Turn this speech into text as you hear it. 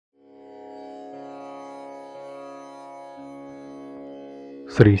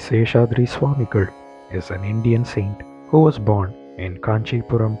Sri Seshadri Swamigal is an Indian saint who was born in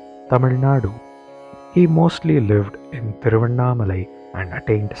Kanchipuram, Tamil Nadu. He mostly lived in Tiruvannamalai and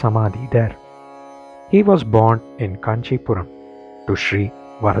attained Samadhi there. He was born in Kanchipuram to Sri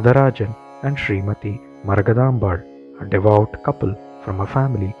Varadarajan and Srimati Margadambal, a devout couple from a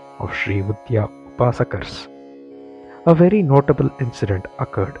family of Sri Vidya Upasakars. A very notable incident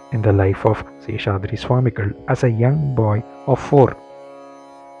occurred in the life of Seshadri Swamigal as a young boy of 4.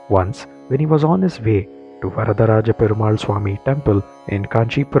 Once, when he was on his way to Varadaraja Perumal Swami temple in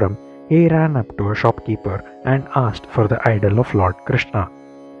Kanchipuram, he ran up to a shopkeeper and asked for the idol of Lord Krishna.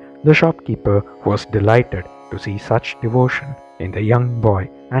 The shopkeeper was delighted to see such devotion in the young boy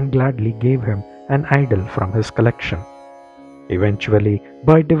and gladly gave him an idol from his collection. Eventually,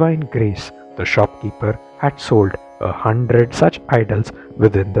 by divine grace, the shopkeeper had sold 100 such idols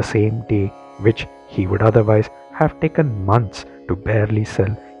within the same day, which he would otherwise have taken months to barely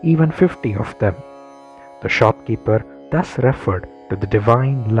sell even 50 of them. The shopkeeper thus referred to the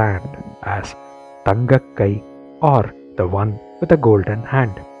divine land as Tangakkai, or the one with a golden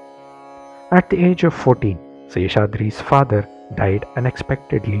hand. At the age of 14, Seshadri's father died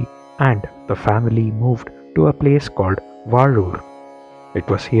unexpectedly and the family moved to a place called Vallur. It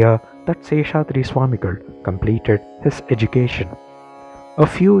was here that Seshadri Swamigal completed his education. A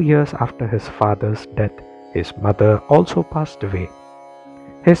few years after his father's death, his mother also passed away.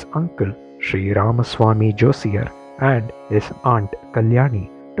 His uncle Sri Ramaswamy Josiar and his aunt Kalyani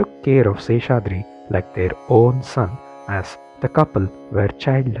took care of Seshadri like their own son, as the couple were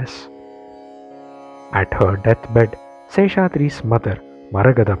childless. At her deathbed, Seshadri's mother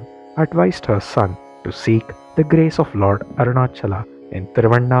Maragadam advised her son to seek the grace of Lord Arunachala in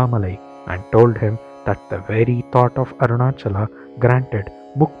Tiruvannamalai and told him that the very thought of Arunachala granted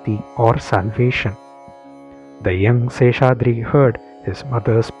mukti or salvation. The young Seshadri heard his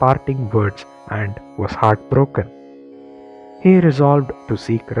mother's parting words and was heartbroken. He resolved to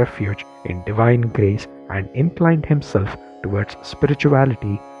seek refuge in divine grace and inclined himself towards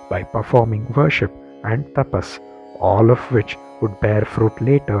spirituality by performing worship and tapas, all of which would bear fruit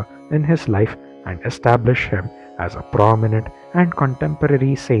later in his life and establish him as a prominent and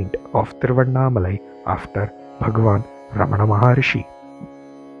contemporary saint of Tiruvannamalai after Bhagavan Ramana Maharishi.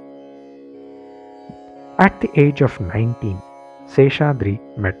 At the age of 19, Seshadri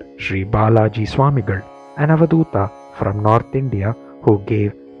met Sri Balaji Swamigal, an Avadhuta from North India who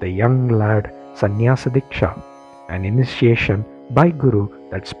gave the young lad Sannyasa Diksha, an initiation by Guru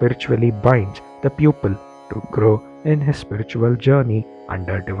that spiritually binds the pupil to grow in his spiritual journey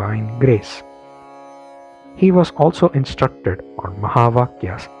under divine grace. He was also instructed on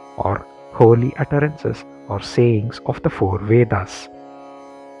Mahavakyas, or holy utterances or sayings of the 4 Vedas.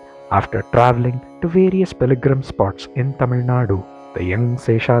 After travelling to various pilgrim spots in Tamil Nadu, the young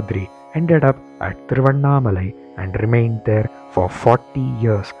Seshadri ended up at Tiruvannamalai and remained there for 40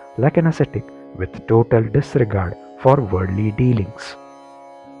 years like an ascetic with total disregard for worldly dealings.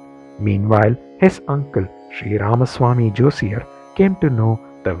 Meanwhile, his uncle Sri Ramaswamy Josiar came to know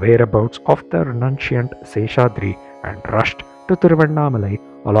the whereabouts of the renunciant Seshadri and rushed to Tiruvannamalai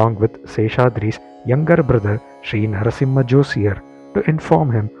along with Seshadri's younger brother Sri Narasimha Josiar to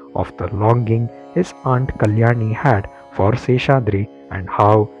inform him of the longing his aunt Kalyani had for Seshadri and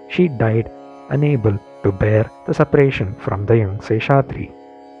how she died unable to bear the separation from the young Seshadri.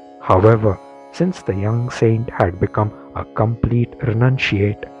 However, since the young saint had become a complete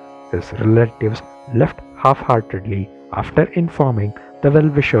renunciate, his relatives left half-heartedly after informing the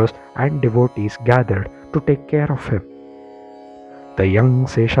well-wishers and devotees gathered to take care of him. The young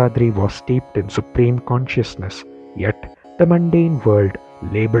Seshadri was steeped in supreme consciousness, yet the mundane world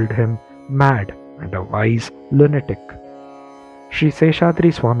labelled him mad and a wise lunatic. Sri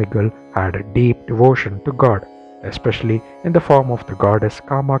Seshadri Swamigal had a deep devotion to God, especially in the form of the goddess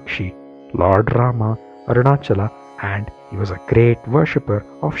Kamakshi, Lord Rama, Arunachala, and he was a great worshipper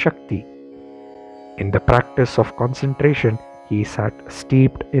of Shakti. In the practice of concentration, he sat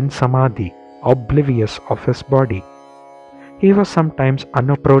steeped in samadhi, oblivious of his body. He was sometimes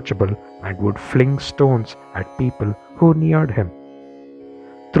unapproachable and would fling stones at people who neared him.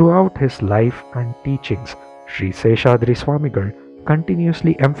 Throughout his life and teachings, Sri Seshadri Swamigal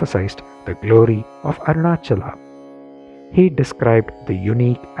continuously emphasized the glory of Arunachala. He described the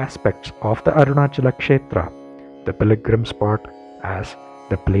unique aspects of the Arunachala Kshetra, the pilgrim spot, as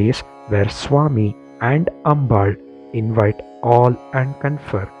the place where Swami and Ambal invite all and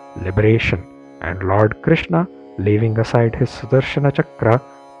confer liberation, and Lord Krishna, leaving aside his Sudarshana Chakra,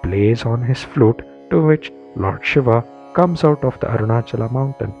 plays on his flute, to which Lord Shiva comes out of the Arunachala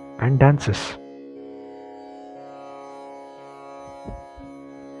mountain and dances.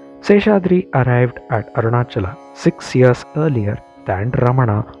 Seshadri arrived at Arunachala 6 years earlier than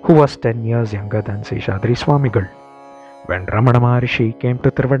Ramana, who was 10 years younger than Seshadri Swamigal. When Ramana Maharishi came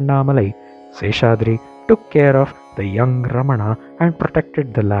to Tiruvannamalai, Seshadri took care of the young Ramana and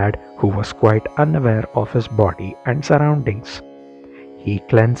protected the lad who was quite unaware of his body and surroundings. He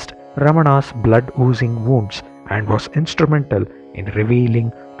cleansed Ramana's blood-oozing wounds and was instrumental in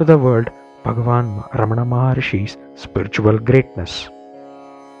revealing to the world Bhagavan Ramana Maharishi's spiritual greatness.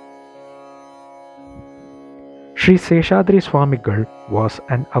 Sri Seshadri Swamigal was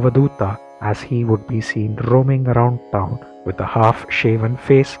an Avadhuta, as he would be seen roaming around town with a half-shaven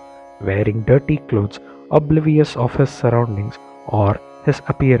face, wearing dirty clothes, oblivious of his surroundings or his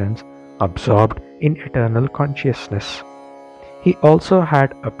appearance, absorbed in eternal consciousness. He also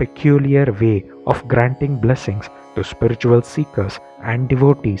had a peculiar way of granting blessings to spiritual seekers and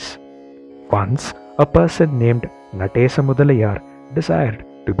devotees. Once, a person named Natesa Mudalayar desired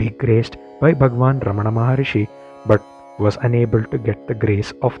to be graced by Bhagavan Ramana Maharishi, but was unable to get the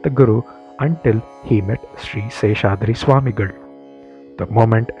grace of the Guru until he met Sri Seshadri Swamigal. The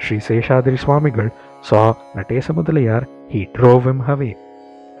moment Sri Seshadri Swamigal saw Natesa Mudalayar, he drove him away.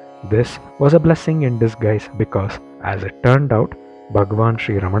 This was a blessing in disguise because, as it turned out, Bhagavan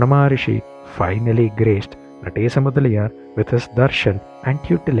Sri Ramana Maharishi finally graced Natesa Mudalayar with his darshan and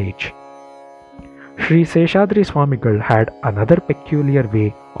tutelage. Sri Seshadri Swamigal had another peculiar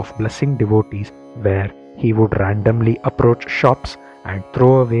way of blessing devotees where he would randomly approach shops and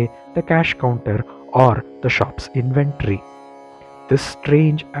throw away the cash counter or the shop's inventory. This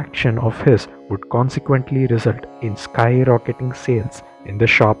strange action of his would consequently result in skyrocketing sales in the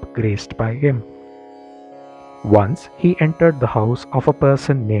shop graced by him. Once he entered the house of a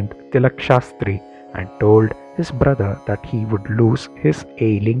person named Tilak Shastri and told his brother that he would lose his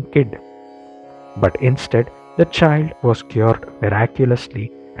ailing kid. But instead, the child was cured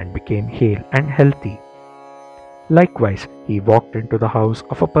miraculously and became hale and healthy. Likewise, he walked into the house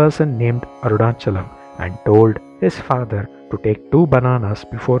of a person named Arunachalam and told his father to take 2 bananas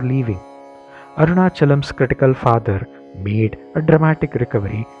before leaving. Arunachalam's critical father made a dramatic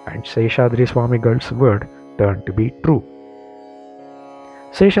recovery, and Seshadri Swamigal's word turned to be true.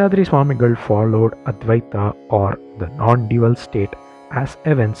 Seshadri Swamigal followed Advaita, or the non-dual state, as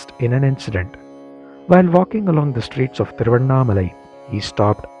evinced in an incident. While walking along the streets of Tiruvannamalai, he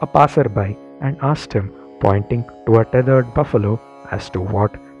stopped a passerby and asked him, pointing to a tethered buffalo, as to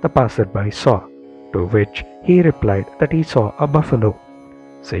what the passerby saw, to which he replied that he saw a buffalo.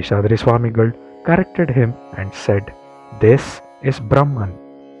 Seshadri Swamigal corrected him and said, "This is Brahman."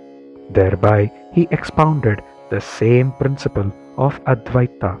 Thereby he expounded the same principle of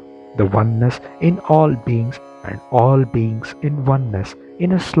Advaita, the oneness in all beings and all beings in oneness,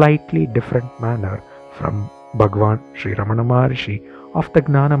 in a slightly different manner from Bhagavan Sri Ramana Maharishi of the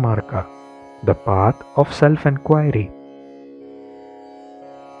Gnana Marga, the path of self-enquiry.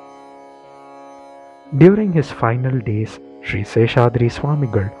 During his final days, Sri Seshadri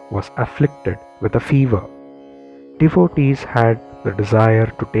Swamigal was afflicted with a fever. Devotees had the desire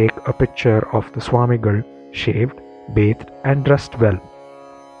to take a picture of the Swamigal, shaved, bathed and dressed well.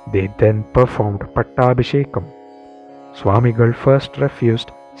 They then performed Pattabhishekam. Swamigal first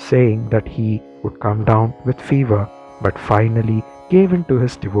refused, saying that he would come down with fever, but finally gave in to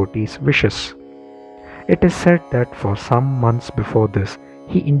his devotees' wishes. It is said that for some months before this,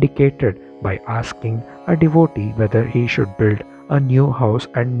 he indicated by asking a devotee whether he should build a new house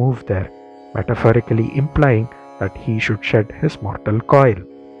and move there, metaphorically implying that he should shed his mortal coil.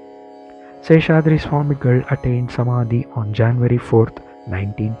 Seshadri Swamigal attained Samadhi on January 4th,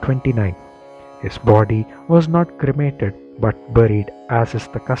 1929. His body was not cremated but buried, as is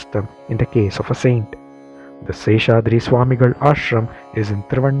the custom in the case of a saint. The Seshadri Swamigal ashram is in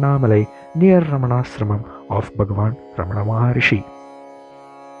Tiruvannamalai near Ramanashramam of Bhagavan Ramana Maharishi.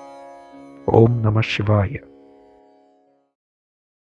 Om Namah Shivaya.